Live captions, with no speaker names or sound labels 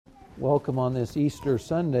Welcome on this Easter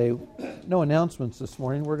Sunday. No announcements this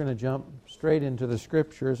morning. We're going to jump straight into the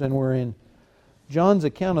Scriptures, and we're in John's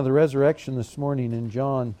account of the resurrection this morning in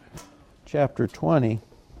John chapter 20.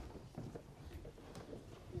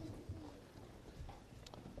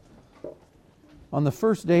 On the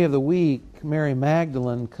first day of the week, Mary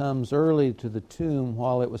Magdalene comes early to the tomb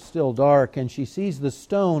while it was still dark, and she sees the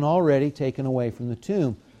stone already taken away from the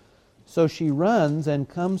tomb. So she runs and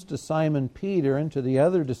comes to Simon Peter and to the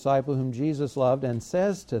other disciple whom Jesus loved and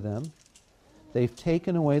says to them, "They've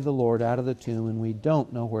taken away the Lord out of the tomb, and we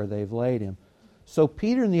don't know where they've laid him." So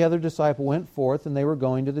Peter and the other disciple went forth, and they were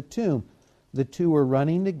going to the tomb. The two were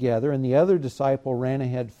running together, and the other disciple ran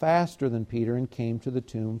ahead faster than Peter and came to the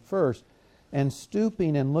tomb first. And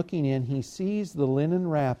stooping and looking in, he sees the linen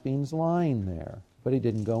wrappings lying there, but he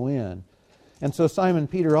didn't go in. And so Simon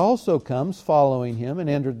Peter also comes, following him, and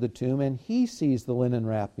entered the tomb, and he sees the linen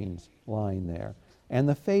wrappings lying there, and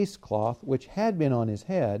the face cloth which had been on his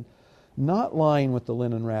head, not lying with the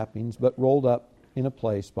linen wrappings, but rolled up in a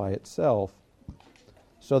place by itself.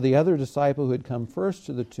 So the other disciple who had come first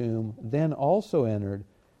to the tomb then also entered,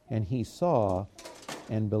 and he saw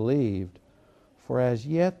and believed. For as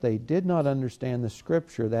yet they did not understand the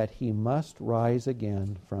Scripture that he must rise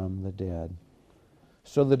again from the dead.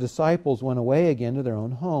 So the disciples went away again to their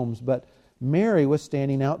own homes, but Mary was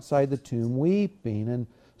standing outside the tomb weeping. And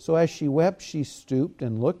so as she wept, she stooped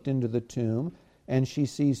and looked into the tomb, and she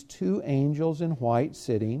sees two angels in white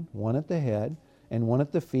sitting, one at the head and one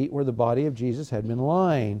at the feet where the body of Jesus had been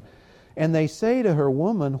lying. And they say to her,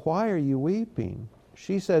 "Woman, why are you weeping?"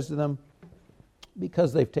 She says to them,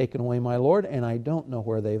 "Because they've taken away my Lord, and I don't know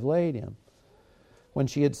where they've laid him." When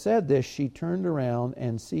she had said this, she turned around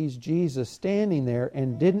and sees Jesus standing there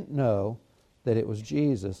and didn't know that it was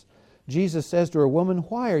Jesus. Jesus says to her, "Woman,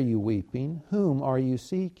 why are you weeping? Whom are you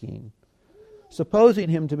seeking?" Supposing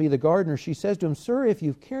him to be the gardener, she says to him, "Sir, if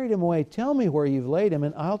you've carried him away, tell me where you've laid him,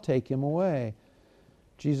 and I'll take him away."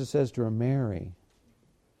 Jesus says to her, "Mary."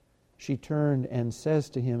 She turned and says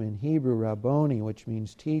to him in Hebrew, "Rabboni," which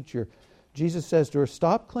means teacher. Jesus says to her,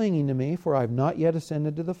 "Stop clinging to me, for I have not yet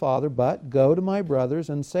ascended to the Father, but go to my brothers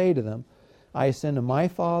and say to them, I ascend to my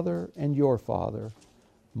Father and your Father,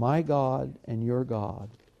 my God and your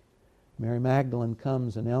God." Mary Magdalene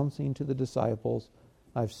comes announcing to the disciples,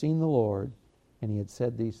 "I've seen the Lord," and he had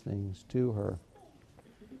said these things to her.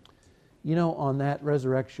 You know, on that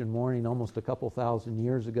resurrection morning, almost a couple thousand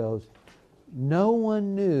years ago, no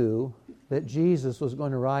one knew that Jesus was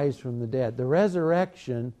going to rise from the dead. The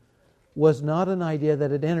resurrection was not an idea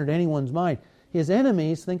that had entered anyone's mind. His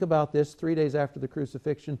enemies, think about this, 3 days after the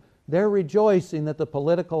crucifixion, they're rejoicing that the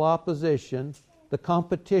political opposition, the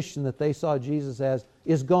competition that they saw Jesus as,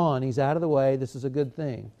 is gone. He's out of the way. This is a good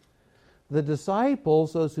thing. The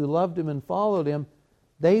disciples, those who loved him and followed him,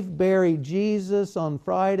 they've buried Jesus on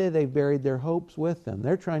Friday. They've buried their hopes with him.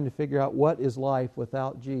 They're trying to figure out what is life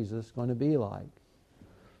without Jesus going to be like.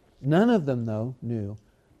 None of them, though, knew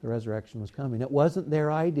the resurrection was coming. It wasn't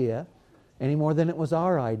their idea any more than it was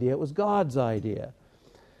our idea. It was God's idea.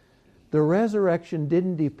 The resurrection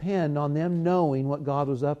didn't depend on them knowing what God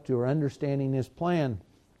was up to or understanding his plan.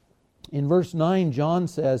 In verse 9, John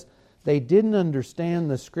says, they didn't understand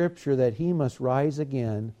the Scripture that he must rise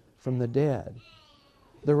again from the dead.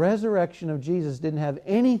 The resurrection of Jesus didn't have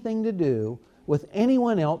anything to do with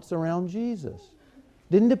anyone else around Jesus.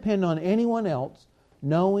 Didn't depend on anyone else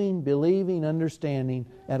knowing, believing, understanding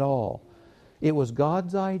at all. It was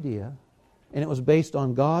God's idea, and it was based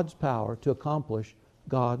on God's power to accomplish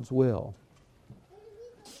God's will.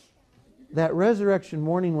 That resurrection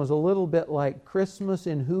morning was a little bit like Christmas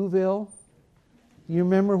in Whoville. You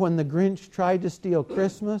remember when the Grinch tried to steal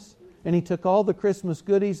Christmas, and he took all the Christmas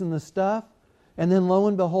goodies and the stuff, and then lo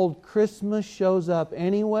and behold, Christmas shows up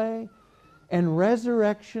anyway? And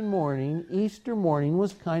resurrection morning, Easter morning,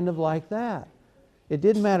 was kind of like that. It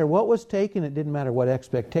didn't matter what was taken. It didn't matter what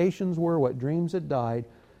expectations were, what dreams had died.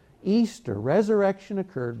 Easter, resurrection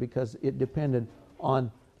occurred because it depended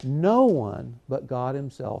on no one but God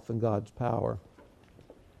himself and God's power.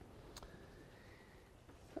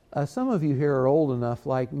 Some of you here are old enough,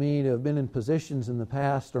 like me, to have been in positions in the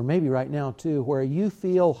past, or maybe right now too, where you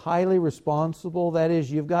feel highly responsible. That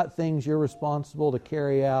is, you've got things you're responsible to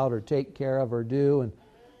carry out or take care of or do, and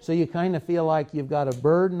so you kind of feel like you've got a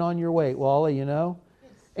burden on your weight, Wally, you know?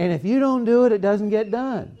 And if you don't do it, it doesn't get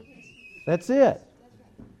done. That's it.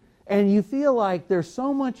 And you feel like there's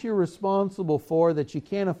so much you're responsible for that you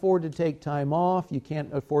can't afford to take time off, you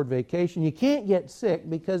can't afford vacation, you can't get sick,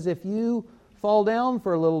 because if you fall down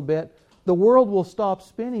for a little bit, the world will stop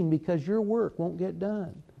spinning because your work won't get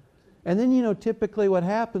done. And then, typically what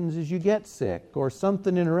happens is you get sick or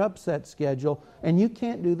something interrupts that schedule and you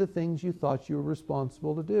can't do the things you thought you were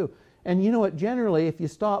responsible to do. And you know what? Generally, if you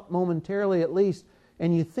stop momentarily at least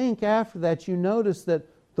and you think after that, you notice that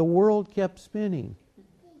the world kept spinning.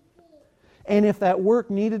 And if that work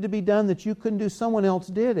needed to be done that you couldn't do, someone else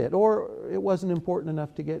did it. Or it wasn't important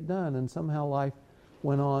enough to get done and somehow life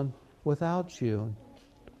went on without you.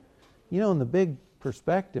 In the big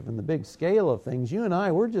perspective and the big scale of things, you and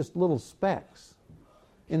I, we're just little specks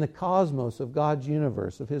in the cosmos of God's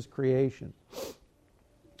universe, of His creation.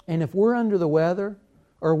 And if we're under the weather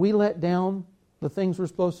or we let down the things we're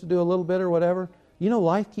supposed to do a little bit or whatever,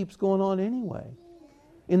 life keeps going on anyway.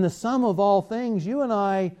 In the sum of all things, you and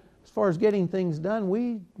I, as far as getting things done,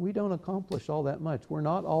 we don't accomplish all that much. We're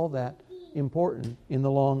not all that important in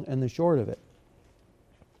the long and the short of it.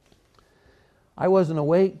 I wasn't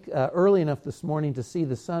awake early enough this morning to see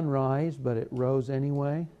the sun rise, but it rose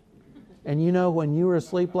anyway. And when you were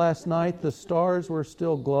asleep last night, the stars were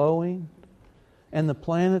still glowing, and the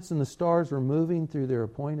planets and the stars were moving through their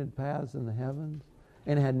appointed paths in the heavens,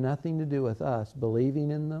 and it had nothing to do with us believing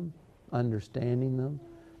in them, understanding them,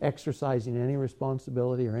 exercising any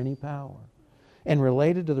responsibility or any power. And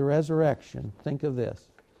related to the resurrection, think of this.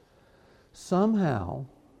 Somehow,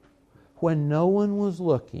 when no one was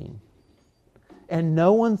looking, and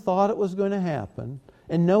no one thought it was going to happen,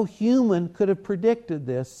 and no human could have predicted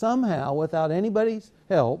this, somehow, without anybody's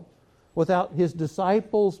help, without His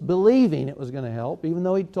disciples believing it was going to help, even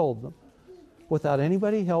though He told them, without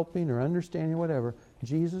anybody helping or understanding or whatever,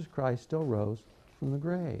 Jesus Christ still rose from the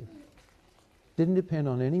grave. Didn't depend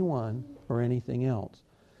on anyone or anything else,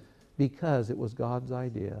 because it was God's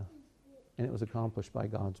idea, and it was accomplished by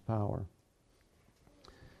God's power.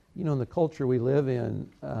 In the culture we live in,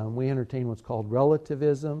 we entertain what's called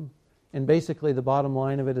relativism. And basically the bottom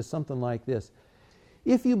line of it is something like this.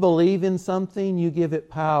 If you believe in something, you give it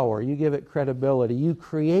power, you give it credibility. You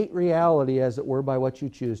create reality, as it were, by what you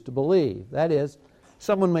choose to believe. That is,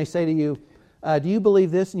 someone may say to you, do you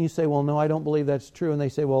believe this? And you say, well, no, I don't believe that's true. And they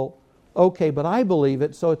say, well, okay, but I believe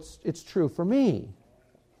it, so it's true for me.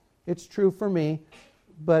 It's true for me,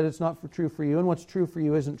 but it's not true for you. And what's true for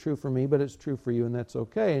you isn't true for me, but it's true for you, and that's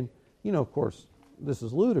okay. And, of course, this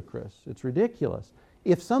is ludicrous. It's ridiculous.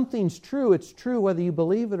 If something's true, it's true whether you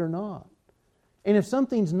believe it or not. And if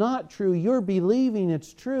something's not true, your believing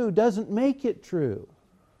it's true doesn't make it true.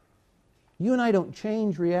 You and I don't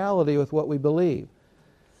change reality with what we believe.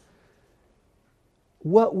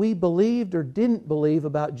 What we believed or didn't believe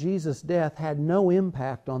about Jesus' death had no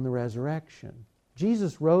impact on the resurrection.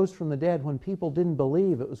 Jesus rose from the dead when people didn't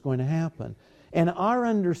believe it was going to happen. And our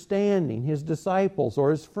understanding, His disciples or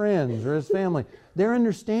His friends or His family, their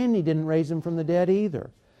understanding didn't raise Him from the dead either.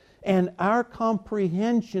 And our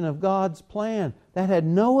comprehension of God's plan, that had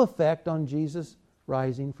no effect on Jesus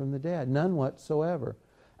rising from the dead. None whatsoever.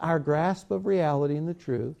 Our grasp of reality and the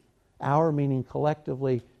truth, our meaning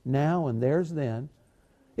collectively now and theirs then,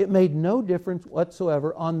 it made no difference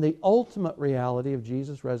whatsoever on the ultimate reality of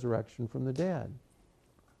Jesus' resurrection from the dead.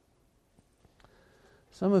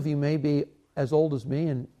 Some of you may be as old as me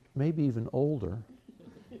and maybe even older.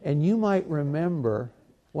 And you might remember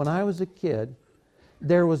when I was a kid,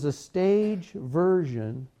 there was a stage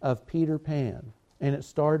version of Peter Pan. And it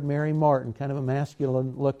starred Mary Martin, kind of a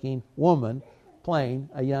masculine-looking woman playing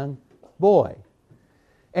a young boy.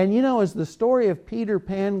 And as the story of Peter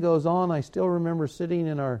Pan goes on, I still remember sitting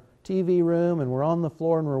in our TV room and we're on the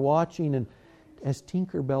floor and we're watching, and as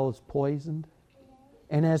Tinkerbell is poisoned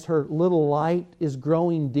and as her little light is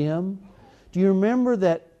growing dim, do you remember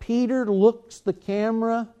that Peter looks the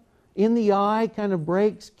camera in the eye, kind of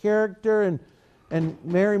breaks character, and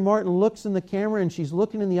Mary Martin looks in the camera and she's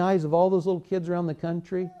looking in the eyes of all those little kids around the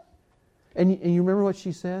country? And you remember what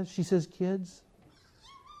she says? She says, kids,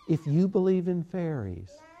 if you believe in fairies,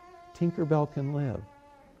 Tinkerbell can live.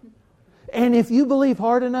 And if you believe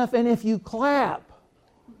hard enough and if you clap,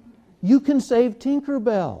 you can save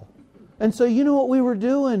Tinkerbell. And so you know what we were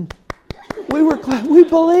doing? We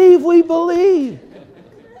believe.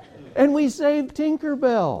 And we saved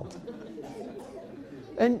Tinkerbell.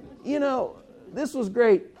 And, this was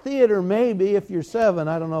great theater maybe if you're 7.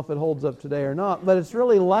 I don't know if it holds up today or not, but it's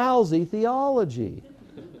really lousy theology.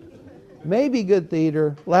 Maybe good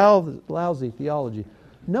theater, lousy theology.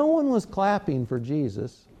 No one was clapping for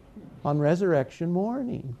Jesus on resurrection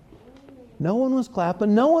morning. No one was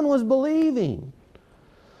clapping. No one was believing.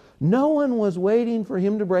 No one was waiting for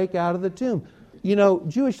Him to break out of the tomb.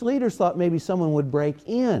 Jewish leaders thought maybe someone would break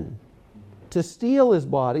in to steal His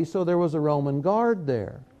body, so there was a Roman guard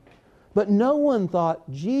there. But no one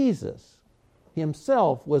thought Jesus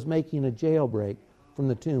Himself was making a jailbreak from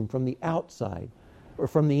the tomb, from the outside, or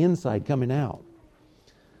from the inside coming out.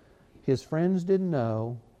 His friends didn't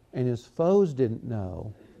know, and his foes didn't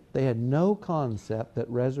know. They had no concept that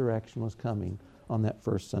resurrection was coming on that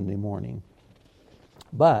first Sunday morning.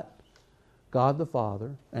 But God the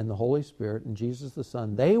Father and the Holy Spirit and Jesus the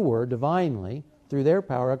Son, they were divinely, through their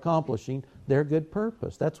power, accomplishing their good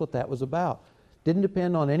purpose. That's what that was about. Didn't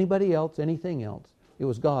depend on anybody else, anything else. It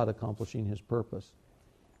was God accomplishing His purpose.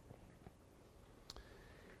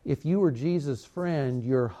 If you were Jesus' friend,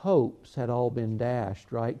 your hopes had all been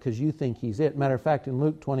dashed, right? Because you think He's it. Matter of fact, in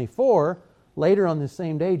Luke 24, later on this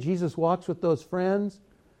same day, Jesus walks with those friends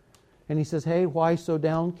and He says, hey, why so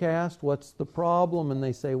downcast? What's the problem? And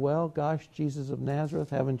they say, well, gosh, Jesus of Nazareth,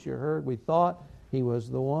 haven't you heard? We thought He was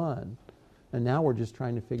the one. And now we're just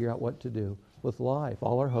trying to figure out what to do with life.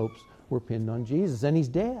 All our hopes were pinned on Jesus, and He's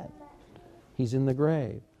dead. He's in the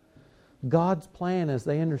grave. God's plan, as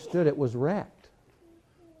they understood it, was wrecked.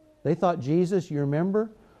 They thought Jesus, you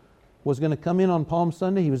remember, was going to come in on Palm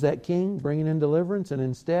Sunday. He was that king bringing in deliverance, and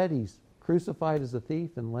instead He's crucified as a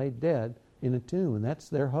thief and laid dead in a tomb. And that's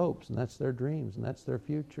their hopes, and that's their dreams, and that's their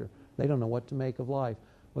future. They don't know what to make of life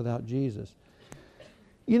without Jesus.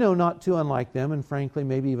 You know, not too unlike them, and frankly,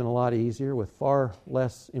 maybe even a lot easier, with far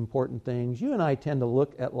less important things. You and I tend to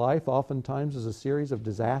look at life oftentimes as a series of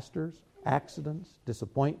disasters, accidents,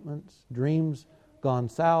 disappointments, dreams gone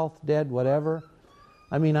south, dead, whatever.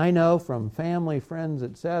 I mean, I know from family, friends,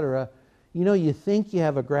 etc., you know, you think you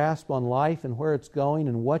have a grasp on life and where it's going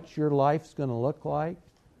and what your life's going to look like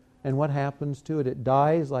and what happens to it. It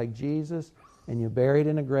dies like Jesus and you're buried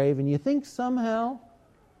in a grave, and you think somehow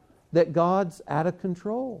that God's out of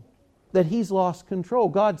control, that He's lost control.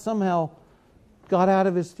 God somehow got out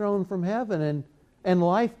of His throne from heaven, and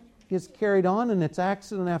life is carried on, and it's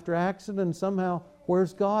accident after accident, and somehow,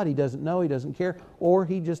 where's God? He doesn't know, He doesn't care, or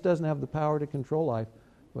He just doesn't have the power to control life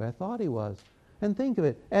the way I thought He was. And think of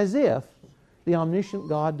it, as if the omniscient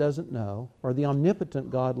God doesn't know, or the omnipotent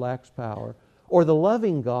God lacks power, or the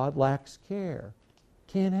loving God lacks care.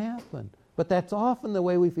 Can't happen. But that's often the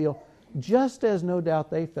way we feel, just as no doubt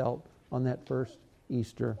they felt on that first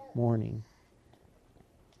Easter morning.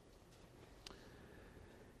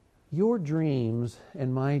 Your dreams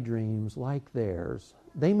and my dreams, like theirs,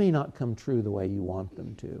 they may not come true the way you want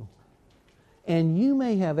them to. And you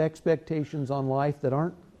may have expectations on life that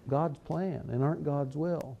aren't God's plan and aren't God's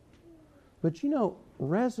will. But you know,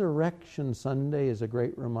 Resurrection Sunday is a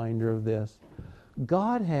great reminder of this.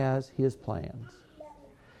 God has His plans.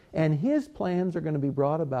 And His plans are going to be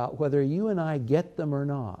brought about whether you and I get them or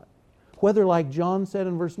not. Whether, like John said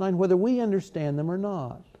in verse 9, whether we understand them or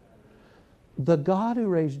not. The God who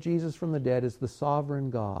raised Jesus from the dead is the sovereign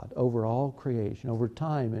God over all creation, over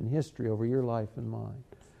time and history, over your life and mine.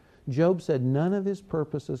 Job said none of His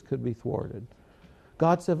purposes could be thwarted.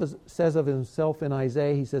 God says of Himself in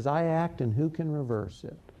Isaiah, He says, I act and who can reverse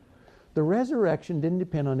it? The resurrection didn't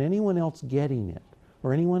depend on anyone else getting it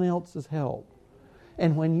or anyone else's help.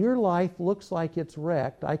 And when your life looks like it's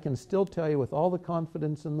wrecked, I can still tell you with all the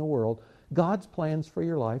confidence in the world, God's plans for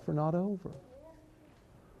your life are not over.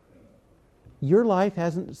 Your life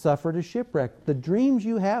hasn't suffered a shipwreck. The dreams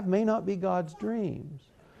you have may not be God's dreams.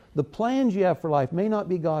 The plans you have for life may not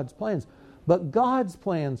be God's plans. But God's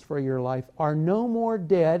plans for your life are no more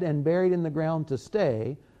dead and buried in the ground to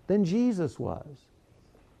stay than Jesus was.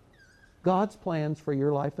 God's plans for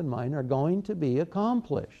your life and mine are going to be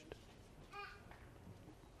accomplished.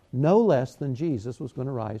 No less than Jesus was going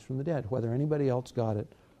to rise from the dead, whether anybody else got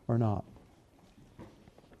it or not.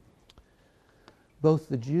 Both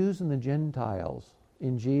the Jews and the Gentiles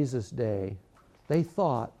in Jesus' day, they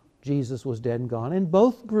thought Jesus was dead and gone. And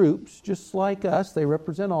both groups, just like us, they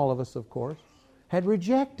represent all of us, of course, had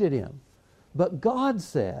rejected Him. But God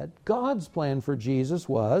said, God's plan for Jesus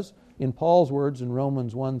was, in Paul's words in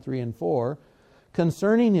Romans 1, 3, and 4,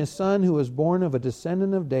 concerning His Son who was born of a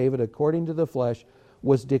descendant of David according to the flesh,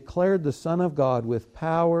 was declared the Son of God with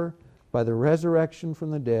power by the resurrection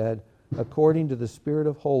from the dead, according to the Spirit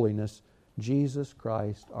of holiness, Jesus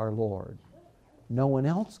Christ our Lord. No one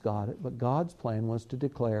else got it, but God's plan was to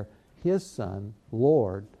declare His Son,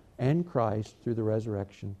 Lord, and Christ through the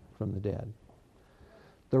resurrection from the dead.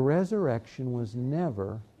 The resurrection was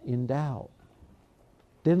never in doubt.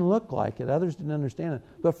 Didn't look like it. Others didn't understand it.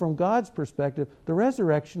 But from God's perspective, the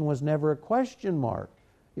resurrection was never a question mark.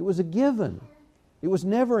 It was a given. It was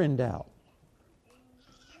never in doubt.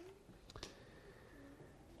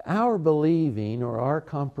 Our believing or our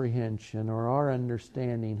comprehension or our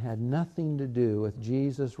understanding had nothing to do with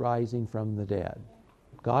Jesus rising from the dead.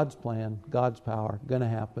 God's plan, God's power, going to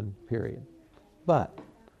happen, period. But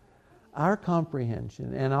our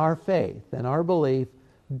comprehension and our faith and our belief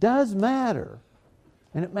does matter.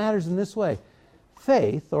 And it matters in this way.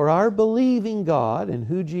 Faith, or our believing God and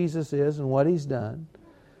who Jesus is and what He's done,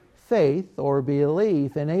 faith or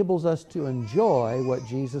belief enables us to enjoy what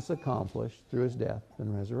Jesus accomplished through His death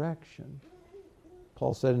and resurrection.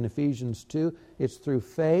 Paul said in Ephesians 2, it's through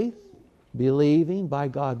faith, believing by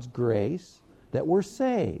God's grace, that we're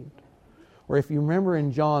saved. Or if you remember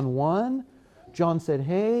in John 1, John said,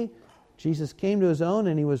 hey, Jesus came to His own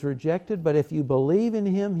and He was rejected, but if you believe in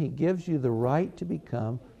Him, He gives you the right to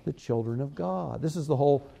become the children of God. This is the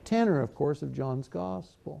whole tenor, of course, of John's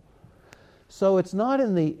Gospel. So it's not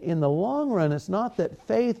in the long run, it's not that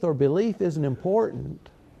faith or belief isn't important,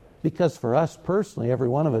 because for us personally, every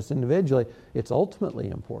one of us individually, it's ultimately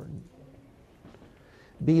important.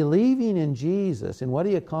 Believing in Jesus and what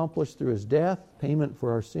He accomplished through His death, payment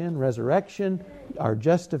for our sin, resurrection, our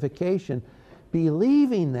justification,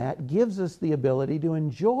 believing that gives us the ability to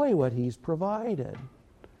enjoy what He's provided.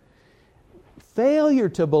 Failure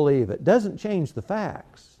to believe it doesn't change the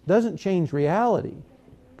facts, doesn't change reality.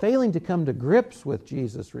 Failing to come to grips with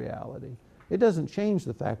Jesus' reality, it doesn't change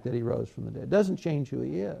the fact that He rose from the dead. It doesn't change who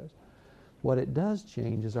He is. What it does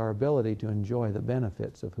change is our ability to enjoy the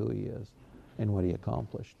benefits of who He is and what He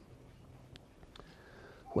accomplished.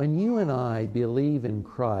 When you and I believe in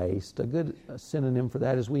Christ, a good synonym for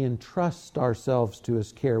that is we entrust ourselves to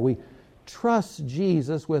His care. We trust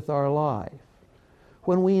Jesus with our life.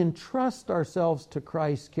 When we entrust ourselves to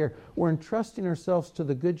Christ's care, we're entrusting ourselves to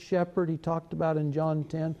the Good Shepherd He talked about in John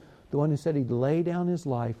 10, the one who said He'd lay down His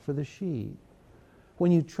life for the sheep.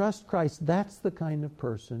 When you trust Christ, that's the kind of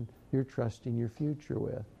person you're trusting your future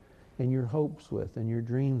with, and your hopes with, and your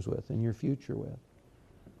dreams with, and your future with.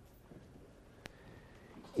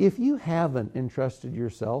 If you haven't entrusted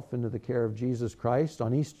yourself into the care of Jesus Christ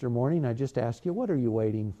on Easter morning, I just ask you, what are you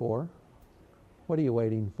waiting for? What are you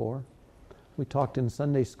waiting for? We talked in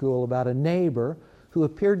Sunday school about a neighbor who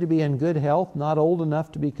appeared to be in good health, not old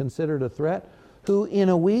enough to be considered a threat, who in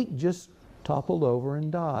a week just toppled over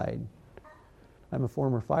and died. I'm a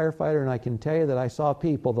former firefighter, and I can tell you that I saw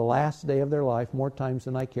people the last day of their life more times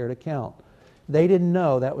than I care to count. They didn't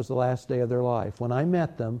know that was the last day of their life. When I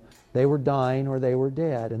met them, they were dying or they were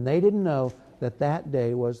dead, and they didn't know that that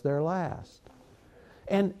day was their last.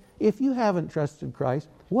 And if you haven't trusted Christ,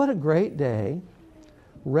 what a great day,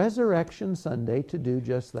 Resurrection Sunday, to do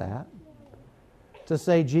just that. To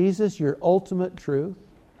say, Jesus, you're ultimate truth.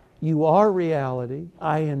 You are reality.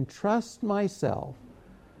 I entrust myself,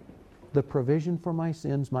 the provision for my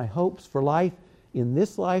sins, my hopes for life in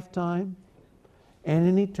this lifetime and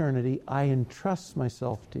in eternity. I entrust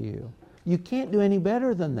myself to you. You can't do any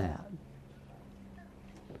better than that.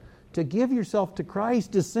 To give yourself to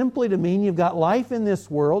Christ is simply to mean you've got life in this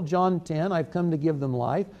world. John 10, I've come to give them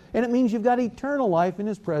life. And it means you've got eternal life in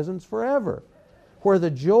His presence forever, where the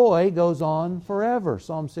joy goes on forever,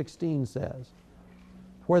 Psalm 16 says.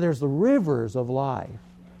 Where there's the rivers of life,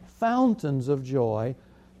 fountains of joy.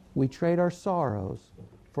 We trade our sorrows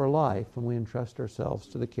for life when we entrust ourselves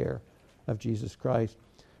to the care of Jesus Christ.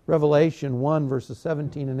 Revelation 1, verses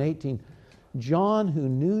 17 and 18. John, who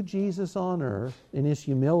knew Jesus on earth in His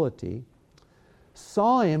humility,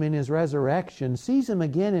 saw Him in His resurrection, sees Him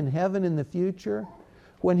again in heaven in the future.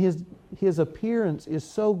 When his appearance is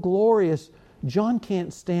so glorious, John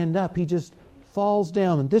can't stand up. He just falls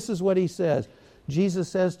down. And this is what he says. Jesus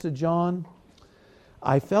says to John,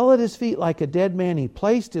 I fell at His feet like a dead man. He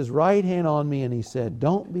placed His right hand on me and He said,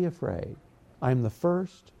 don't be afraid. I'm the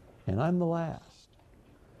first and I'm the last.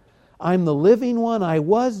 I'm the living one. I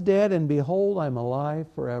was dead, and behold, I'm alive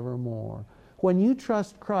forevermore. When you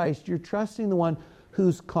trust Christ, you're trusting the one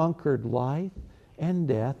who's conquered life and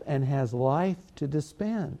death and has life to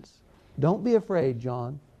dispense. Don't be afraid,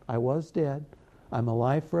 John. I was dead. I'm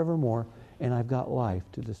alive forevermore, and I've got life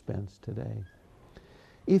to dispense today.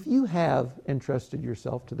 If you have entrusted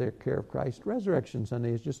yourself to the care of Christ, Resurrection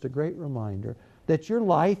Sunday is just a great reminder that your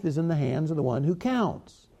life is in the hands of the one who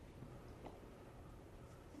counts.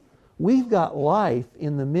 We've got life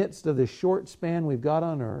in the midst of this short span we've got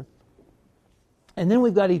on earth. And then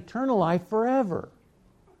we've got eternal life forever.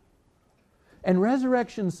 And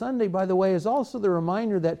Resurrection Sunday, by the way, is also the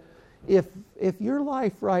reminder that if your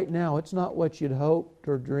life right now, it's not what you'd hoped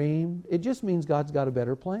or dreamed, it just means God's got a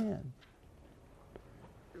better plan.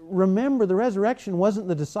 Remember, the resurrection wasn't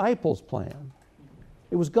the disciples' plan.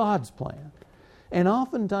 It was God's plan. And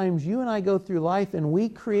oftentimes you and I go through life and we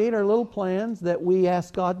create our little plans that we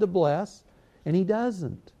ask God to bless, and He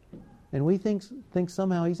doesn't. And we think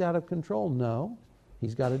somehow He's out of control. No,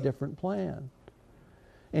 He's got a different plan.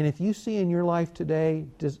 And if you see in your life today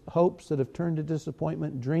hopes that have turned to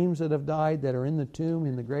disappointment, dreams that have died, that are in the tomb,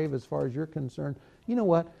 in the grave as far as you're concerned, you know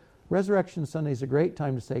what? Resurrection Sunday is a great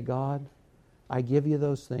time to say, God, I give you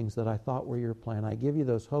those things that I thought were your plan. I give you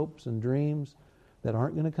those hopes and dreams that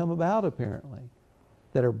aren't going to come about apparently,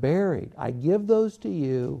 that are buried. I give those to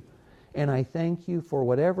you, and I thank you for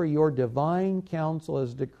whatever your divine counsel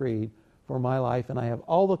has decreed for my life, and I have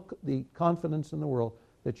all the confidence in the world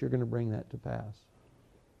that you're going to bring that to pass.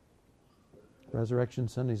 Resurrection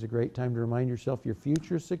Sunday is a great time to remind yourself your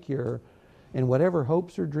future is secure, and whatever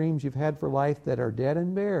hopes or dreams you've had for life that are dead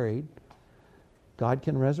and buried, God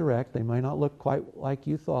can resurrect. They might not look quite like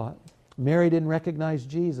you thought. Mary didn't recognize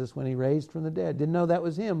Jesus when he raised from the dead. Didn't know that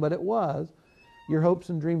was him, but it was. Your hopes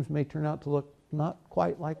and dreams may turn out to look not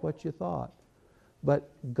quite like what you thought.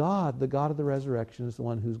 But God, the God of the resurrection, is the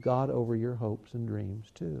one who's God over your hopes and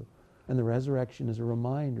dreams too. And the resurrection is a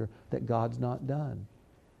reminder that God's not done.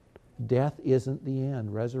 Death isn't the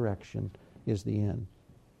end. Resurrection is the end.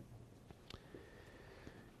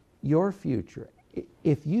 Your future,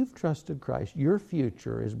 if you've trusted Christ, your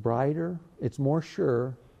future is brighter, it's more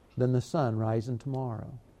sure than the sun rising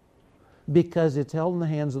tomorrow. Because it's held in the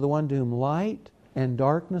hands of the one to whom light and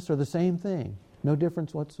darkness are the same thing. No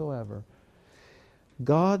difference whatsoever.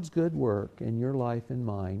 God's good work in your life and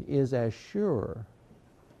mine is as sure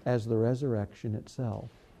as the resurrection itself.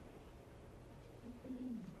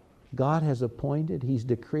 God has appointed, He's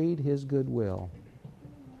decreed His good will.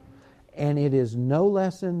 And it is no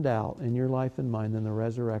less in doubt in your life and mine than the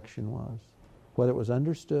resurrection was. Whether it was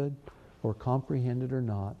understood or comprehended or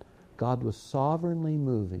not, God was sovereignly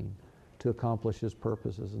moving to accomplish His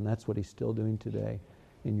purposes, and that's what He's still doing today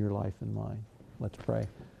in your life and mine. Let's pray.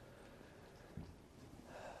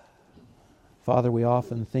 Father, we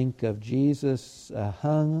often think of Jesus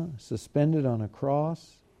hung, suspended on a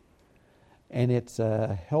cross, and it's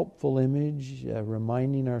a helpful image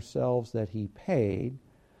reminding ourselves that He paid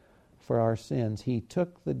for our sins. He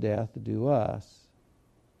took the death due us.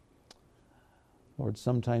 Lord,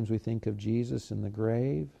 sometimes we think of Jesus in the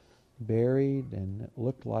grave, buried, and it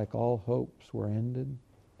looked like all hopes were ended.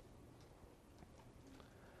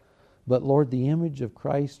 But Lord, the image of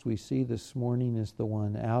Christ we see this morning is the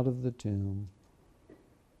one out of the tomb,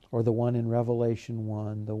 or the one in Revelation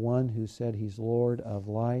 1, the one who said He's Lord of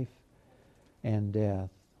life and death.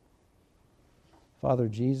 Father,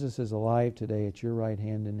 Jesus is alive today at your right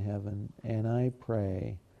hand in heaven, and I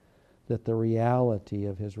pray that the reality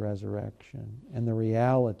of His resurrection and the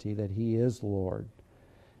reality that He is Lord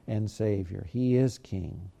and Savior, He is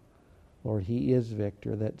King, Lord, He is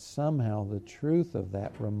victor, that somehow the truth of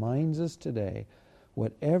that reminds us today,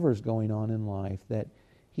 whatever's going on in life, that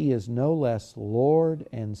He is no less Lord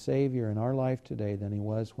and Savior in our life today than He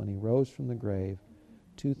was when He rose from the grave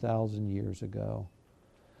 2,000 years ago.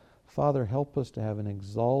 Father, help us to have an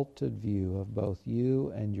exalted view of both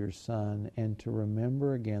You and Your Son, and to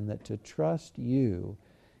remember again that to trust You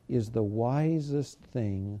is the wisest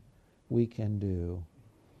thing we can do.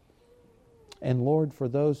 And Lord, for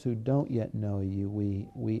those who don't yet know You,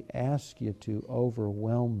 we ask You to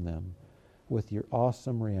overwhelm them with Your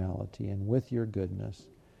awesome reality and with Your goodness.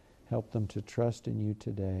 Help them to trust in You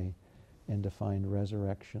today and to find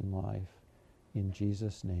resurrection life. In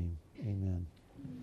Jesus' name, amen.